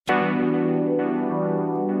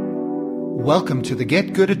Welcome to the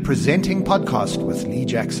Get Good at Presenting podcast with Lee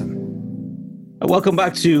Jackson. Welcome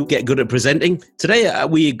back to Get Good at Presenting. Today,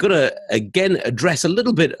 we're going to again address a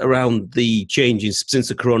little bit around the changes since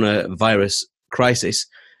the coronavirus crisis.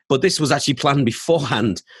 But this was actually planned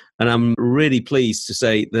beforehand. And I'm really pleased to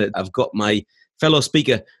say that I've got my fellow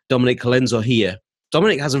speaker, Dominic Colenso, here.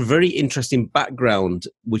 Dominic has a very interesting background,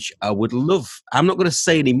 which I would love. I'm not going to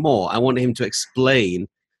say any more. I want him to explain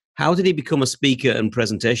how did he become a speaker and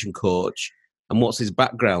presentation coach and what's his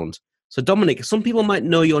background. So Dominic, some people might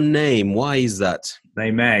know your name. Why is that?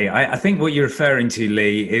 They may. I think what you're referring to,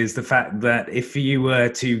 Lee, is the fact that if you were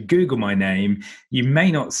to Google my name, you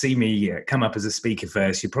may not see me come up as a speaker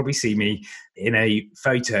first. You'll probably see me in a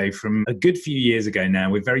photo from a good few years ago now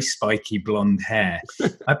with very spiky blonde hair.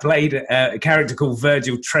 I played a character called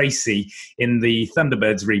Virgil Tracy in the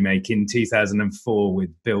Thunderbirds remake in 2004 with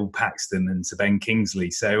Bill Paxton and Sir Ben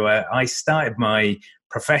Kingsley. So I started my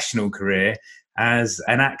professional career as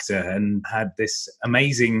an actor and had this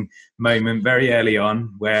amazing moment very early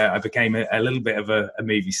on where I became a little bit of a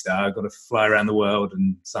movie star. I got to fly around the world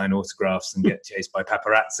and sign autographs and get chased by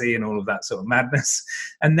paparazzi and all of that sort of madness.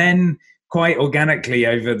 And then quite organically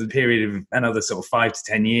over the period of another sort of 5 to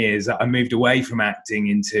 10 years, I moved away from acting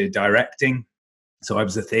into directing. So I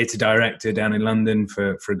was a theatre director down in London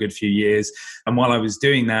for a good few years. And while I was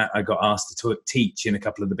doing that, I got asked to teach in a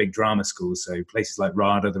couple of the big drama schools. So places like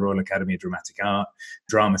RADA, the Royal Academy of Dramatic Art,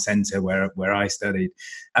 Drama Centre, where I studied.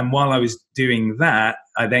 And while I was doing that,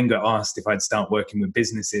 I then got asked if I'd start working with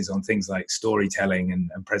businesses on things like storytelling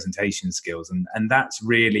and presentation skills. And that's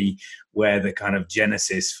really where the kind of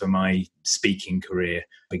genesis for my speaking career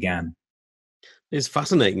began. It's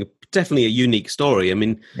fascinating. Definitely a unique story. I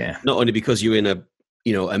mean, Not only because you're in a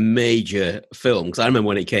major film, because I remember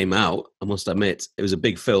when it came out, I must admit, it was a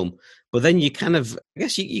big film. But then you kind of, I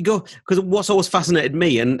guess you go, because what's always fascinated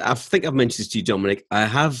me, and I think I've mentioned this to you, Dominic, I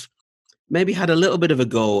have maybe had a little bit of a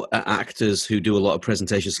go at actors who do a lot of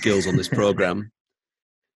presentation skills on this program,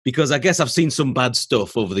 because I guess I've seen some bad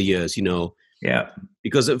stuff over the years, Yeah.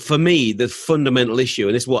 Because for me, the fundamental issue,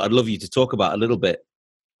 and this is what I'd love you to talk about a little bit,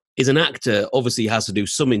 is an actor obviously has to do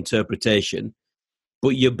some interpretation, but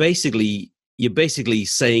you're basically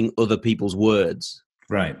saying other people's words.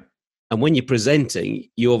 Right. And when you're presenting,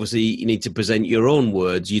 you need to present your own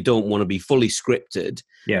words. You don't want to be fully scripted.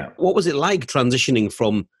 Yeah. What was it like transitioning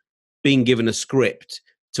from being given a script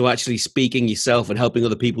to actually speaking yourself and helping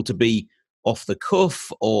other people to be off the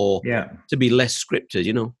cuff or to be less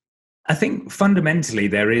scripted, I think fundamentally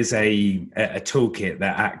there is a toolkit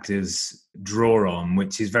that actors draw on,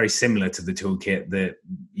 which is very similar to the toolkit that,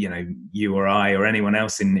 you or I or anyone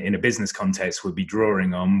else in a business context would be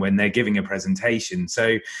drawing on when they're giving a presentation.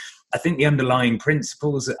 So I think the underlying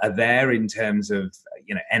principles are there in terms of,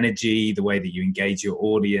 energy, the way that you engage your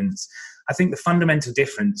audience. I think the fundamental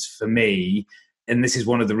difference for me, and this is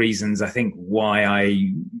one of the reasons I think why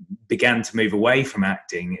I began to move away from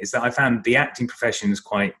acting, is that I found the acting profession is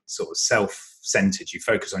quite sort of self-centered. You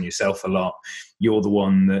focus on yourself a lot. You're the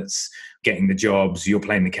one that's getting the jobs. You're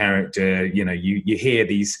playing the character. You hear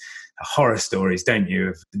these horror stories, don't you,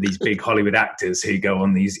 of these big Hollywood actors who go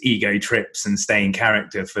on these ego trips and stay in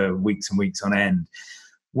character for weeks and weeks on end.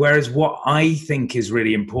 Whereas what I think is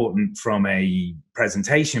really important from a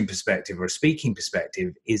presentation perspective or a speaking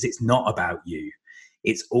perspective is it's not about you.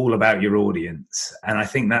 It's all about your audience. And I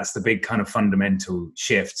think that's the big kind of fundamental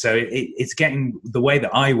shift. So it's getting the way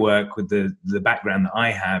that I work with the background that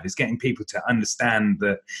I have is getting people to understand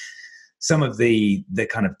that some of the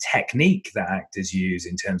kind of technique that actors use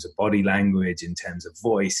in terms of body language, in terms of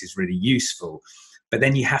voice is really useful. But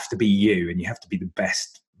then you have to be you and you have to be the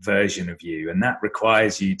best version of you. And that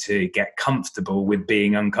requires you to get comfortable with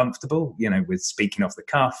being uncomfortable, with speaking off the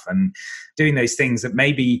cuff and doing those things that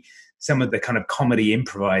maybe some of the kind of comedy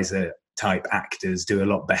improviser type actors do a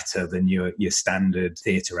lot better than your standard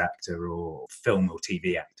theatre actor or film or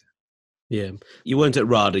TV actor. Yeah. You weren't at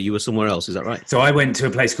RADA, you were somewhere else, is that right? So I went to a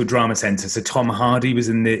place called Drama Centre. So Tom Hardy was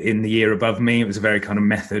in the year above me. It was a very kind of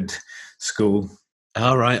method school.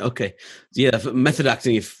 All right, okay. Yeah, method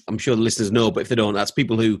acting, if I'm sure the listeners know, but if they don't, that's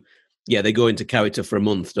people who, they go into character for a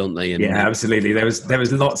month, don't they? And, absolutely. There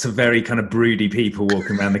was lots of very kind of broody people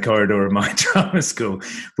walking around the corridor of my drama school.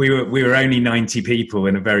 We were only 90 people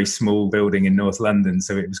in a very small building in North London,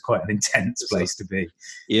 so it was quite an intense place to be.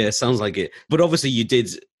 Yeah, sounds like it. But obviously you did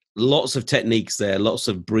lots of techniques there, lots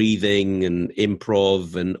of breathing and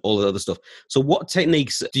improv and all the other stuff. So what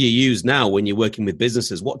techniques do you use now when you're working with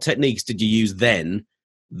businesses? What techniques did you use then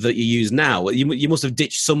that you use now? You must have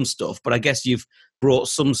ditched some stuff, but I guess you've brought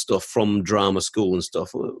some stuff from drama school and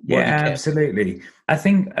stuff. Yeah, absolutely. I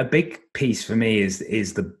think a big piece for me is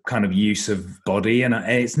the kind of use of body, and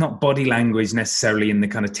it's not body language necessarily in the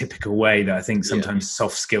kind of typical way that I think sometimes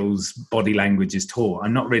soft skills body language is taught.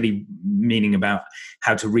 I'm not really meaning about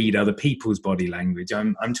how to read other people's body language.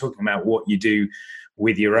 I'm talking about what you do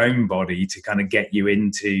with your own body to kind of get you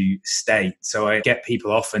into state. So I get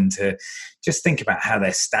people often to just think about how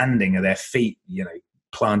they're standing. Are their feet,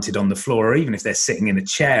 planted on the floor? Or even if they're sitting in a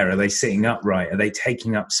chair, are they sitting upright? Are they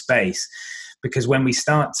taking up space? Because when we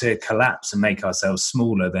start to collapse and make ourselves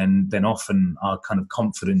smaller, then often our kind of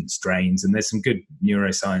confidence drains. And there's some good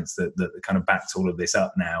neuroscience that kind of backs all of this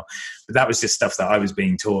up now. But that was just stuff that I was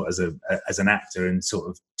being taught as an actor and sort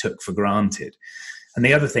of took for granted. And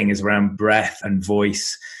the other thing is around breath and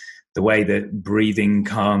voice, the way that breathing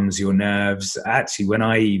calms your nerves. Actually, when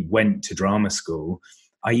I went to drama school,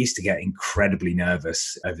 I used to get incredibly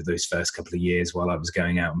nervous over those first couple of years while I was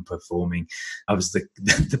going out and performing. I was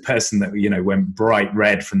the person that, went bright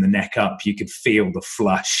red from the neck up. You could feel the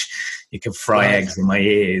flush. You could fry eggs in my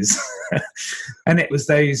ears. And it was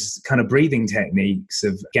those kind of breathing techniques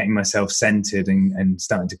of getting myself centered and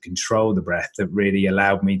starting to control the breath that really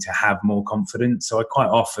allowed me to have more confidence. So I quite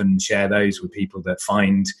often share those with people that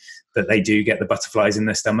find that they do get the butterflies in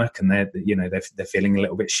their stomach and they're feeling a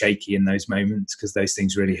little bit shaky in those moments, because those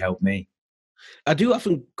things really help me. I do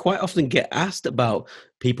quite often get asked about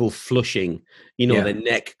people flushing, their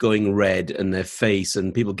neck going red and their face,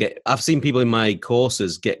 and I've seen people in my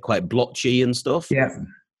courses get quite blotchy and stuff. Yeah.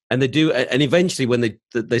 And they do, and eventually when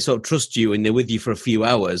they sort of trust you and they're with you for a few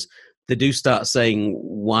hours, they do start saying,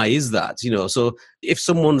 why is that? So if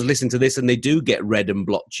someone's listening to this and they do get red and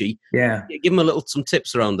blotchy, give them some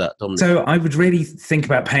tips around that, Dominic. So I would really think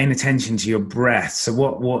about paying attention to your breath. So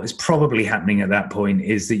what is probably happening at that point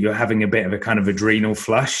is that you're having a bit of a kind of adrenal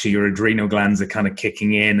flush. So your adrenal glands are kind of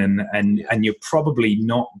kicking in and you're probably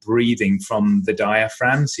not breathing from the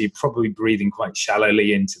diaphragm. So you're probably breathing quite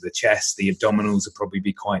shallowly into the chest. The abdominals will probably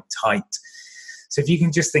be quite tight. So if you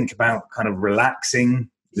can just think about kind of relaxing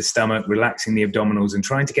the stomach, relaxing the abdominals and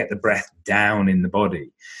trying to get the breath down in the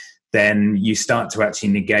body, then you start to actually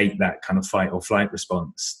negate that kind of fight or flight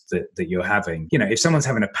response that you're having. If someone's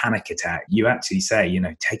having a panic attack, you actually say,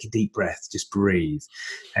 take a deep breath, just breathe.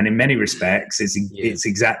 And in many respects, it's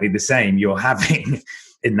exactly the same. You're having,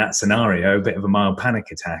 in that scenario, a bit of a mild panic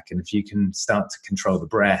attack. And if you can start to control the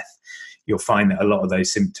breath, you'll find that a lot of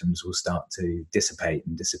those symptoms will start to dissipate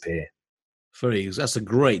and disappear. That's a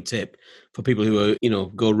great tip for people who are,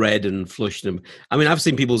 go red and flush them. I mean, I've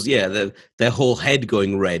seen people's, their whole head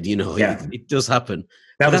going red, it does happen.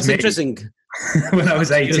 That's interesting. When I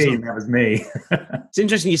was 18, that was me. It's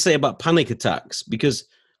interesting you say about panic attacks, because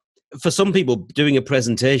for some people, doing a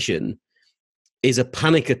presentation is a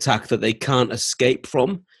panic attack that they can't escape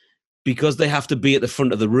from, because they have to be at the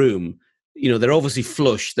front of the room. They're obviously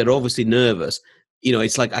flushed. They're obviously nervous.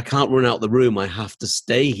 It's like, I can't run out the room. I have to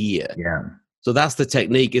stay here. Yeah. So that's the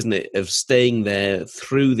technique, isn't it, of staying there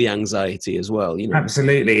through the anxiety as well?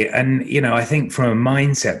 Absolutely. And, I think from a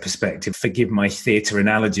mindset perspective, forgive my theatre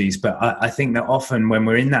analogies, but I think that often when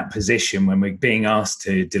we're in that position, when we're being asked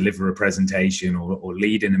to deliver a presentation or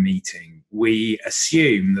lead in a meeting, we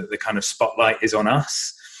assume that the kind of spotlight is on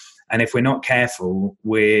us. And if we're not careful,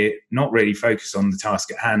 we're not really focused on the task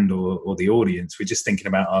at hand or the audience. We're just thinking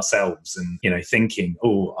about ourselves and, thinking,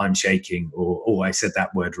 oh, I'm shaking, or, oh, I said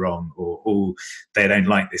that word wrong, or, oh, they don't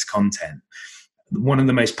like this content. One of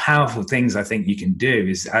the most powerful things I think you can do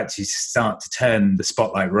is actually start to turn the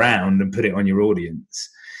spotlight round and put it on your audience.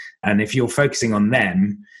 And if you're focusing on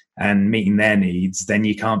them and meeting their needs, then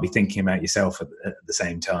you can't be thinking about yourself at the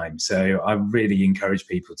same time. So I really encourage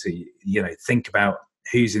people to, think about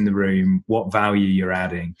who's in the room, what value you're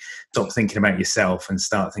adding. Stop thinking about yourself and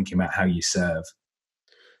start thinking about how you serve.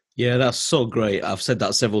 Yeah, that's so great. I've said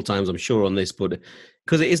that several times, I'm sure, on this, but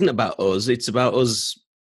because it isn't about us, it's about us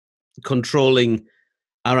controlling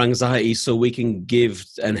our anxiety so we can give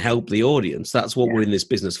and help the audience. That's what we're in this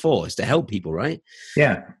business for, is to help people, right?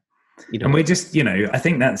 Yeah. And we're just, I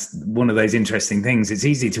think that's one of those interesting things. It's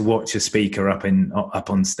easy to watch a speaker up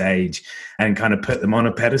on stage and kind of put them on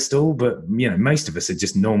a pedestal, but most of us are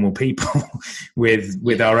just normal people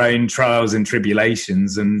with our own trials and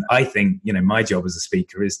tribulations. And I think, my job as a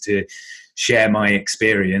speaker is to share my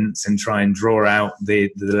experience and try and draw out the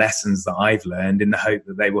lessons that I've learned in the hope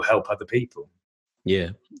that they will help other people. Yeah,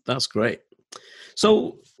 that's great.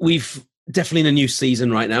 So we've definitely in a new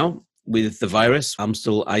season right now. With the virus, I'm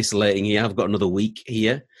still isolating here. I've got another week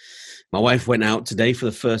here. My wife went out today for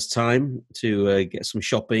the first time to get some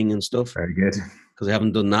shopping and stuff. Very good. because I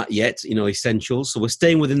haven't done that yet, essentials. So we're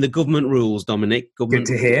staying within the government rules, Dominic. Good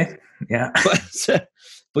to hear. Yeah.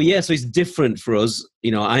 But yeah, so it's different for us.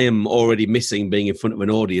 I am already missing being in front of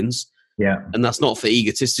an audience. Yeah. And that's not for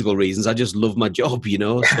egotistical reasons. I just love my job,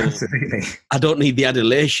 So absolutely. I don't need the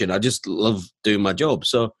adulation. I just love doing my job.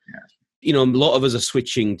 So, a lot of us are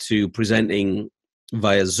switching to presenting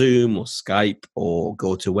via Zoom or Skype or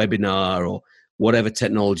GoToWebinar or whatever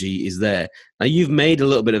technology is there. Now, you've made a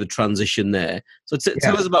little bit of a transition there. So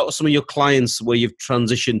tell us about some of your clients where you've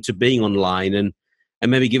transitioned to being online and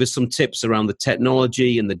maybe give us some tips around the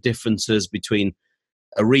technology and the differences between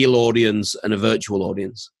a real audience and a virtual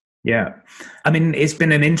audience. Yeah. I mean, it's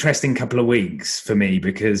been an interesting couple of weeks for me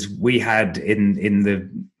because we had in the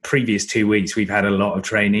previous 2 weeks, we've had a lot of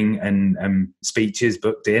training and speeches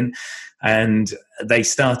booked in, and they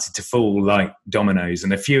started to fall like dominoes.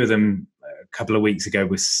 And a few of them a couple of weeks ago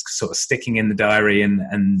was sort of sticking in the diary,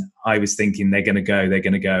 and I was thinking they're going to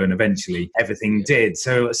go. And eventually everything did.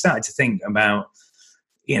 So I started to think about,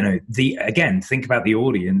 think about the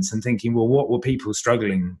audience and thinking, well, what were people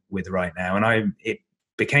struggling with right now? And it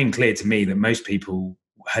became clear to me that most people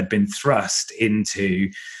had been thrust into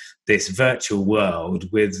this virtual world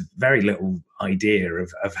with very little idea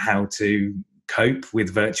of how to cope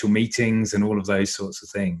with virtual meetings and all of those sorts of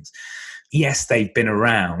things. Yes, they've been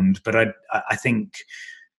around, but I think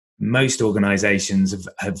most organizations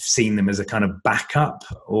have seen them as a kind of backup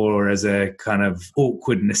or as a kind of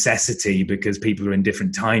awkward necessity because people are in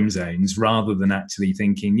different time zones, rather than actually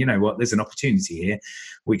thinking, there's an opportunity here,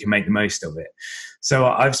 we can make the most of it. So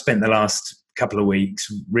I've spent the last couple of weeks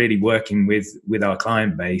really working with our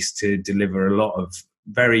client base to deliver a lot of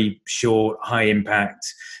very short, high impact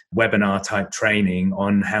webinar type training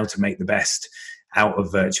on how to make the best out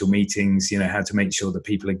of virtual meetings, how to make sure that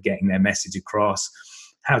people are getting their message across,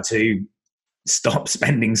 how to stop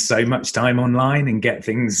spending so much time online and get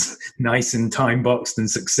things nice and time boxed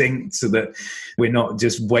and succinct so that we're not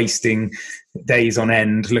just wasting days on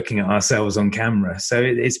end looking at ourselves on camera. So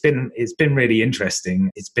it's been really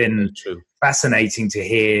interesting. It's been fascinating to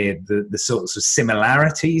hear the sorts of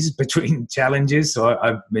similarities between challenges. So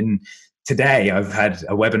Today, I've had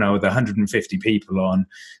a webinar with 150 people on.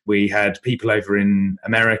 We had people over in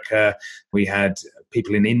America. We had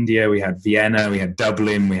people in India. We had Vienna. We had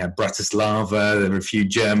Dublin. We had Bratislava. There were a few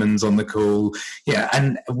Germans on the call. Yeah,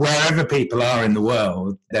 and wherever people are in the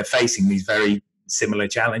world, they're facing these very similar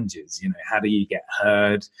challenges. How do you get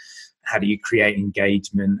heard? How do you create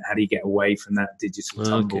engagement? How do you get away from that digital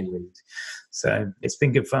tumbleweed? So it's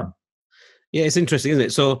been good fun. Yeah, it's interesting, isn't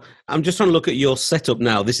it? So I'm just trying to look at your setup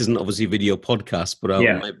now. This isn't obviously a video podcast, but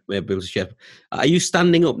I might be able to share. Are you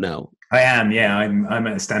standing up now? I am, yeah. I'm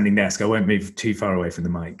at a standing desk. I won't move too far away from the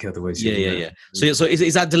mic, otherwise. Yeah. So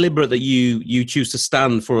is that deliberate that you choose to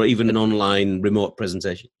stand for even an online remote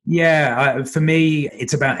presentation? Yeah, for me,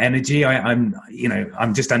 it's about energy. I'm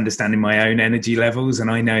just understanding my own energy levels,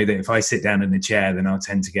 and I know that if I sit down in a chair, then I'll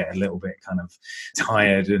tend to get a little bit kind of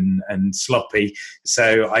tired and sloppy.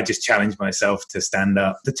 So I just challenge myself to stand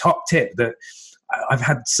up. The top tip that I've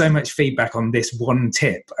had so much feedback on this one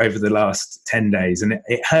tip over the last 10 days, and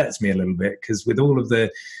it hurts me a little bit because with all of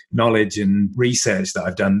the knowledge and research that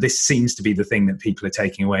I've done, this seems to be the thing that people are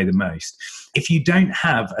taking away the most. If you don't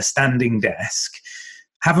have a standing desk,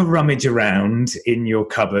 have a rummage around in your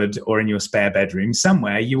cupboard or in your spare bedroom.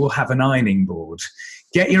 Somewhere you will have an ironing board.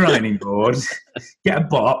 Get your ironing board, get a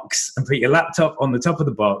box and put your laptop on the top of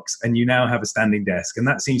the box, and you now have a standing desk. And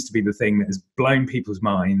that seems to be the thing that has blown people's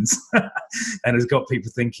minds and has got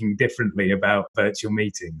people thinking differently about virtual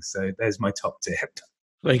meetings. So there's my top tip.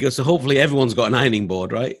 Very good. So hopefully everyone's got an ironing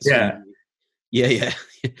board, right? So, yeah.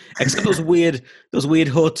 Except those weird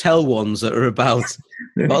hotel ones that are about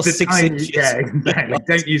 6 inches. Yeah, exactly.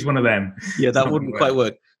 Don't use one of them. Yeah, that wouldn't quite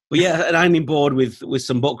work. But yeah, an ironing board with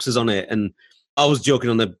some boxes on it. And I was joking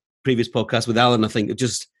on the previous podcast with Alan, I think,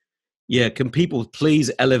 can people please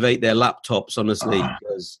elevate their laptops, honestly,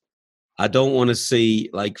 because I don't want to see,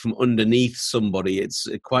 like, from underneath somebody. It's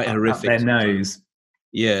quite horrific. Up their nose.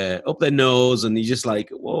 Yeah, up their nose, and you're just like,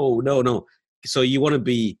 whoa, no. So you want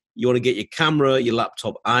to get your camera, your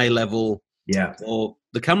laptop eye level. Yeah. Or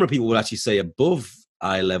the camera people would actually say above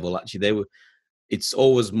eye level. Actually, it's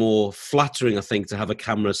always more flattering, I think, to have a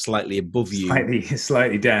camera slightly above you.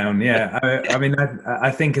 Slightly down, yeah. I mean,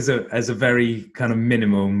 I think as a very kind of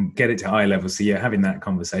minimum, get it to eye level. So you're having that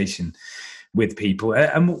conversation with people.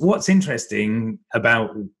 And what's interesting about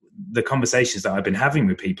the conversations that I've been having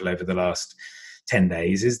with people over the last 10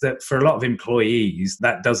 days is that for a lot of employees,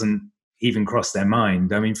 that doesn't even cross their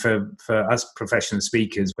mind. I mean, for us professional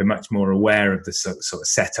speakers, we're much more aware of the sort of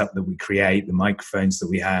setup that we create, the microphones that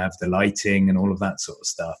we have, the lighting and all of that sort of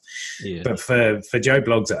stuff. Yeah. But for Joe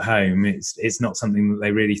Blogs at home, it's not something that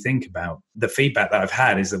they really think about. The feedback that I've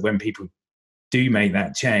had is that when people do make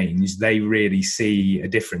that change, they really see a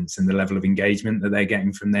difference in the level of engagement that they're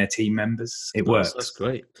getting from their team members. It works. That's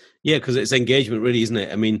great. Yeah, because it's engagement really, isn't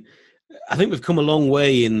it? I mean, I think we've come a long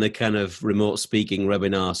way in the kind of remote speaking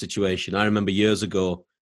webinar situation. I remember years ago,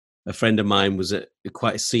 a friend of mine was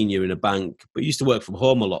quite a senior in a bank, but used to work from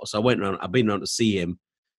home a lot. So I've been around to see him.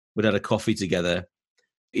 We'd had a coffee together.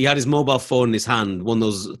 He had his mobile phone in his hand, one of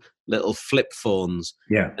those little flip phones.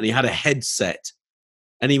 Yeah. And he had a headset.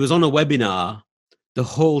 And he was on a webinar the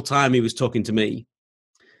whole time he was talking to me.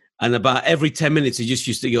 And about every 10 minutes, he just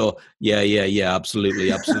used to go, yeah,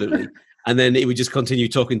 absolutely. And then he would just continue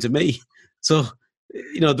talking to me. So,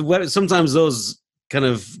 sometimes those kind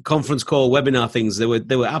of conference call webinar things, they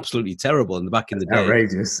were absolutely terrible back in the day.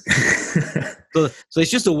 Outrageous. So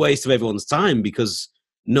it's just a waste of everyone's time because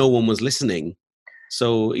no one was listening.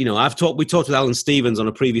 So, we talked with Alan Stevens on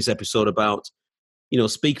a previous episode about,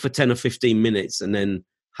 speak for 10 or 15 minutes and then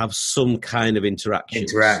have some kind of interaction.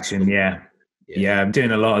 Yeah, I'm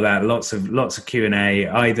doing a lot of that. Lots of Q&A,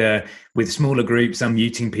 either with smaller groups, I'm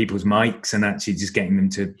muting people's mics and actually just getting them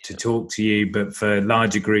to talk to you. But for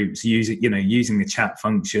larger groups, using the chat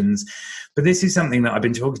functions. But this is something that I've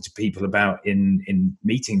been talking to people about in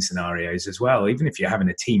meeting scenarios as well. Even if you're having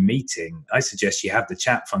a team meeting, I suggest you have the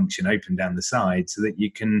chat function open down the side so that you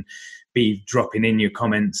can be dropping in your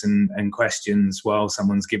comments and questions while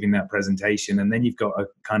someone's giving that presentation. And then you've got a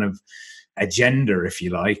kind of agenda, if you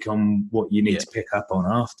like, on what you need to pick up on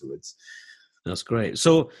afterwards. That's great.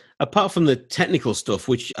 So apart from the technical stuff,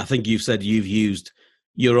 which I think you've said you've used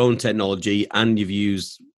your own technology and you've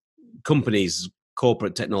used companies'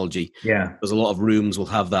 corporate technology. Yeah. There's a lot of rooms will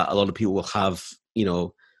have that. A lot of people will have,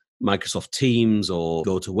 Microsoft Teams or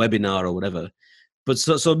go to webinar or whatever. But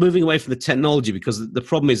so moving away from the technology, because the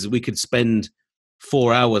problem is that we could spend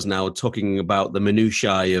 4 hours now talking about the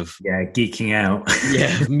minutiae of geeking out.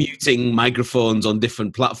 Muting microphones on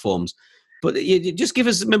different platforms. But just give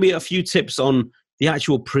us maybe a few tips on the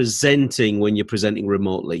actual presenting when you're presenting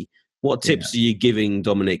remotely. What tips are you giving,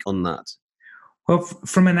 Dominic, on that? Well,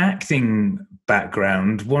 from an acting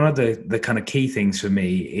background, one of the kind of key things for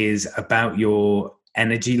me is about your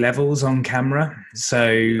energy levels on camera. So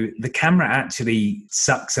the camera actually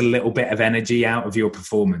sucks a little bit of energy out of your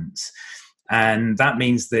performance. And that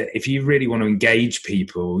means that if you really want to engage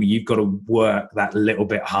people, you've got to work that little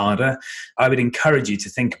bit harder. I would encourage you to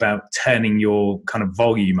think about turning your kind of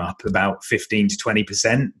volume up about 15 to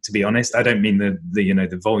 20%, to be honest. I don't mean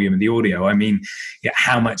the volume of the audio. I mean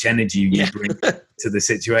how much energy you bring to the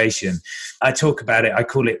situation. I talk about it, I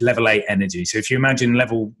call it level 8 energy. So if you imagine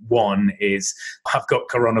level 1 is, I've got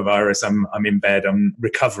coronavirus, I'm in bed, I'm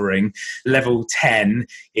recovering. Level 10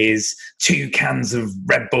 is 2 cans of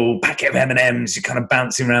Red Bull, packet of M&Ms, you're kind of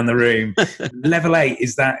bouncing around the room. Level 8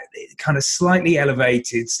 is that kind of slightly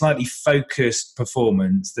elevated, slightly focused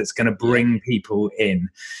performance that's going to bring people in,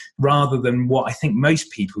 rather than what I think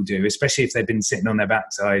most people do, especially if they've been sitting on their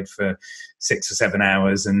backside for 6 or 7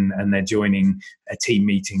 hours and they're joining a team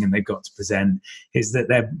meeting and they've got to present, is that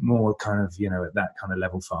they're more kind of, at that kind of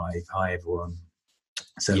level 5, hi everyone.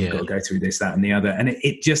 So we've got to go through this, that and the other. And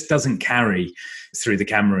it just doesn't carry through the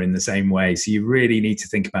camera in the same way. So you really need to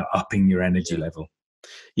think about upping your energy level.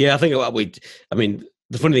 Yeah, I think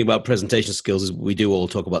the funny thing about presentation skills is we do all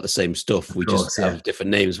talk about the same stuff. We just have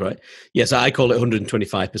different names, right? Yes, I call it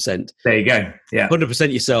 125%. There you go. Yeah.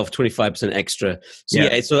 100% yourself, 25% extra.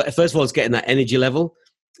 So so first of all, it's getting that energy level.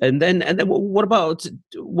 And then what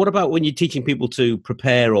about when you're teaching people to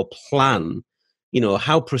prepare or plan?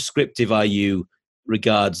 How prescriptive are you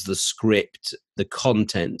regards the script, the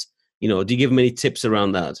content? Do you give them any tips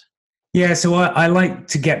around that? Yeah, so I like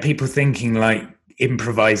to get people thinking like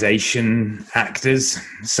improvisation actors.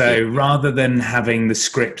 So rather than having the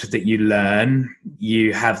script that you learn,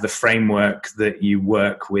 you have the framework that you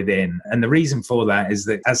work within. And the reason for that is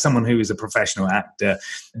that as someone who is a professional actor,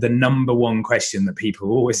 the number one question that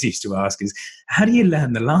people always used to ask is, how do you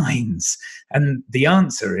learn the lines? And the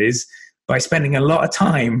answer is by spending a lot of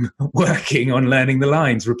time working on learning the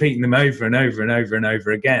lines, repeating them over and over and over and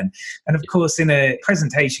over again. And of course, in a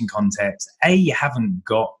presentation context, you haven't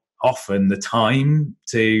got often the time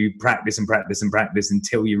to practice and practice and practice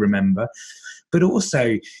until you remember. but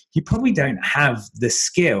also you probably don't have the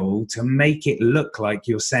skill to make it look like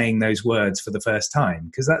you're saying those words for the first time,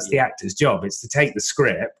 because that's the actor's job. It's to take the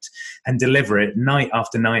script and deliver it night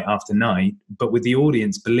after night after night, but with the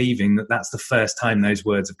audience believing that that's the first time those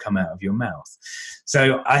words have come out of your mouth.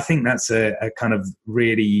 So I think that's a kind of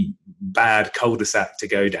really bad cul-de-sac to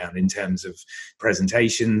go down in terms of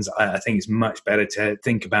presentations. I think it's much better to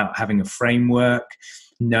think about having a framework,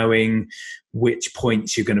 knowing which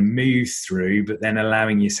points you're going to move through, but then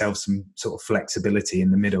allowing yourself some sort of flexibility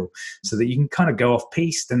in the middle so that you can kind of go off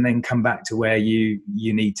piste and then come back to where you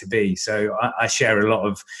need to be. So I share a lot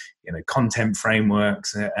of, content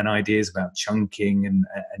frameworks and ideas about chunking and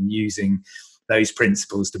using those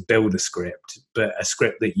principles to build a script, but a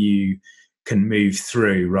script that you can move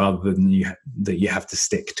through rather than that you have to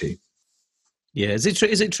stick to. Yeah. Is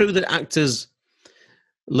it true that actors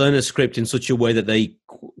learn a script in such a way that they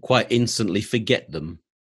quite instantly forget them?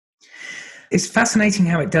 It's fascinating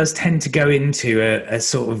how it does tend to go into a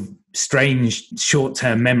sort of strange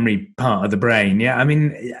short-term memory part of the brain. Yeah, I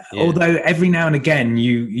mean, although every now and again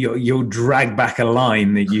you'll drag back a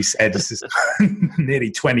line that you said this is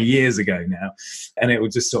nearly 20 years ago now, and it will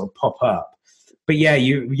just sort of pop up. But yeah,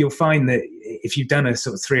 you'll find that if you've done a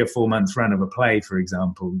sort of 3 or 4 month run of a play, for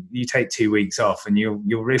example, you take 2 weeks off and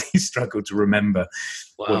you'll really struggle to remember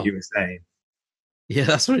what you were saying. Yeah,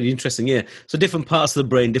 that's really interesting. Yeah. So different parts of the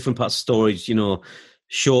brain, different parts of storage,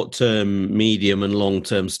 short-term, medium and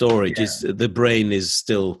long-term storage is the brain is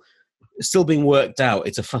still being worked out.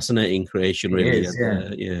 It's a fascinating creation, really. It is,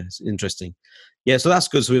 it's interesting. Yeah. So that's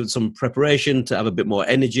good. So we have some preparation to have a bit more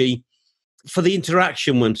energy. For the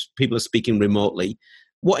interaction when people are speaking remotely,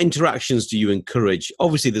 what interactions do you encourage?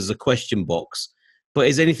 Obviously, there's a question box, but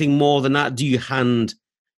is anything more than that?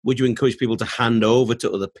 Would you encourage people to hand over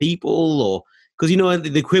to other people? Or, because,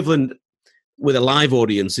 the equivalent with a live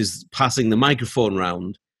audience is passing the microphone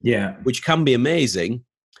round, which can be amazing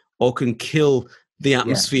or can kill the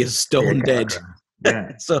atmosphere stone dead.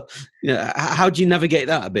 Yeah. So, how do you navigate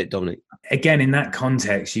that a bit, Dominic? Again, in that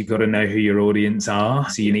context, you've got to know who your audience are.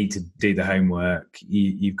 So you need to do the homework.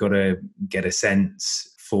 You've got to get a sense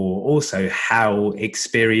for also how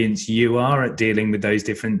experienced you are at dealing with those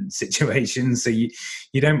different situations. So you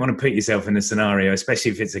don't want to put yourself in a scenario,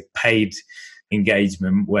 especially if it's a paid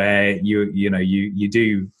engagement, where you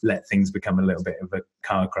do let things become a little bit of a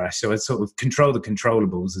car crash. So it's sort of control the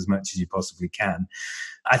controllables as much as you possibly can.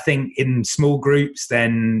 I think in small groups,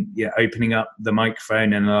 then opening up the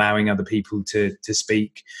microphone and allowing other people to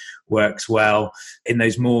speak works well. In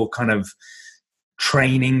those more kind of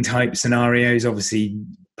training type scenarios, obviously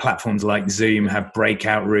platforms like Zoom have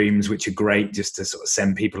breakout rooms, which are great just to sort of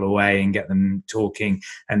send people away and get them talking.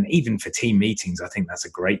 And even for team meetings, I think that's a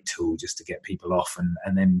great tool just to get people off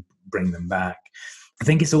and then bring them back. I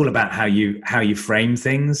think it's all about how you frame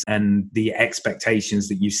things and the expectations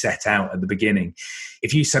that you set out at the beginning.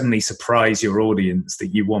 If you suddenly surprise your audience that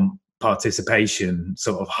you want participation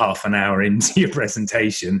sort of half an hour into your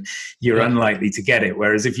presentation, you're unlikely to get it.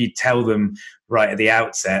 Whereas if you tell them right at the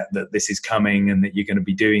outset that this is coming and that you're going to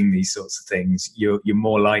be doing these sorts of things, you're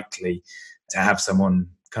more likely to have someone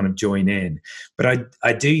kind of join in. But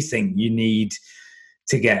I do think you need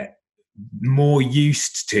to get more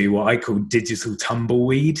used to what I call digital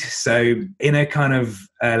tumbleweed. So in a kind of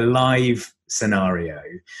a live scenario,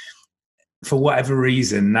 for whatever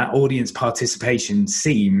reason, that audience participation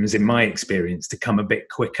seems, in my experience, to come a bit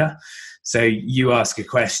quicker. So you ask a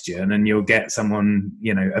question and you'll get someone,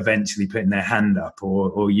 eventually putting their hand up,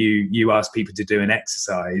 or you ask people to do an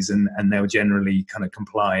exercise and they'll generally kind of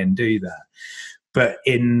comply and do that. But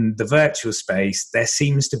in the virtual space, there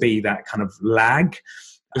seems to be that kind of lag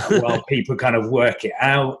while people kind of work it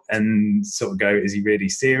out and sort of go, is he really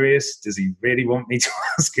serious? Does he really want me to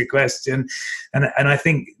ask a question? And I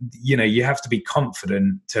think, you have to be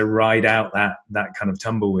confident to ride out that kind of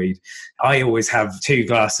tumbleweed. I always have 2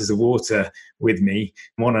 glasses of water with me,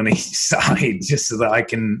 one on each side, just so that I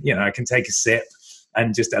can take a sip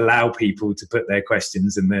and just allow people to put their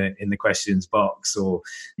questions in the questions box, or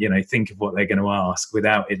think of what they're going to ask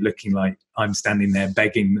without it looking like I'm standing there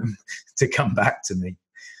begging them to come back to me.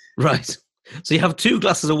 Right. So you have 2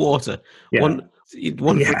 glasses of water. Yeah. One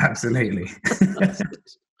Absolutely.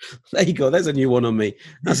 There you go. There's a new one on me.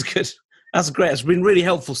 That's good. That's great. It's been really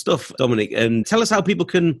helpful stuff, Dominic. And tell us how people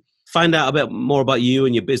can find out more about you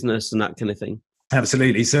and your business and that kind of thing.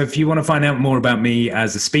 Absolutely. So if you want to find out more about me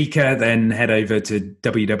as a speaker, then head over to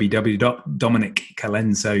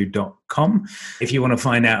www.dominiccalenso.com. If you want to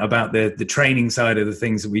find out about the training side of the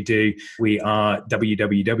things that we do, we are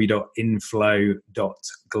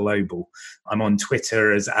www.inflow.global. I'm on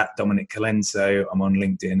Twitter as @Dominic Calenso. I'm on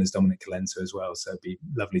LinkedIn as Dominic Calenso as well. So it'd be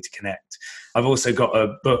lovely to connect. I've also got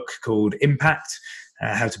a book called Impact,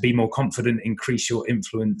 How to Be More Confident, Increase Your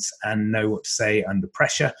Influence, and Know What to Say Under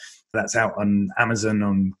Pressure. That's out on Amazon,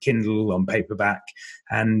 on Kindle, on paperback.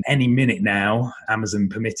 And any minute now, Amazon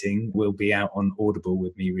permitting, will be out on Audible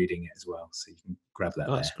with me reading it as well. So you can grab that.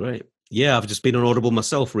 That's great. Yeah, I've just been on Audible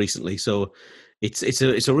myself recently. So it's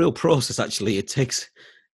a real process, actually. It's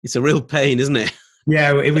a real pain, isn't it?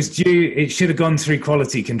 Yeah, it should have gone through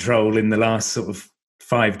quality control in the last sort of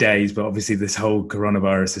 5 days, but obviously this whole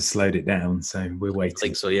coronavirus has slowed it down, so we're waiting. I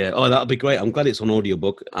think so, yeah. Oh, that'll be great. I'm glad it's on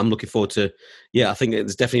audiobook. I'm looking forward to, I think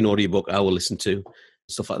there's definitely an audiobook I will listen to,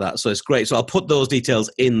 stuff like that. So it's great. So I'll put those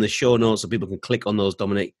details in the show notes so people can click on those,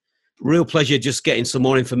 Dominic. Real pleasure just getting some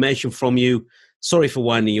more information from you. Sorry for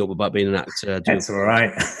winding you up about being an actor. That's all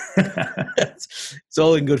right. It's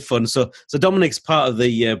all in good fun. So Dominic's part of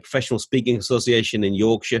the Professional Speaking Association in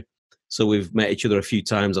Yorkshire. So we've met each other a few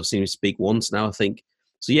times. I've seen him speak once now, I think.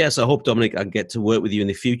 So yes, I hope, Dominic, I get to work with you in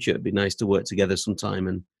the future. It'd be nice to work together sometime.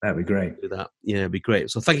 And that'd be great. Do that. Yeah, it'd be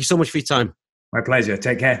great. So thank you so much for your time. My pleasure.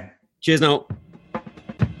 Take care. Cheers now.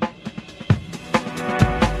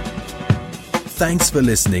 Thanks for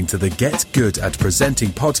listening to the Get Good at Presenting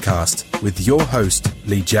podcast with your host,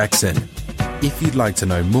 Lee Jackson. If you'd like to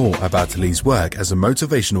know more about Lee's work as a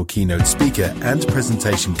motivational keynote speaker and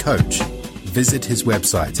presentation coach, visit his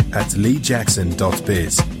website at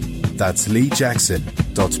leejackson.biz. That's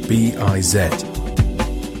leejackson.biz.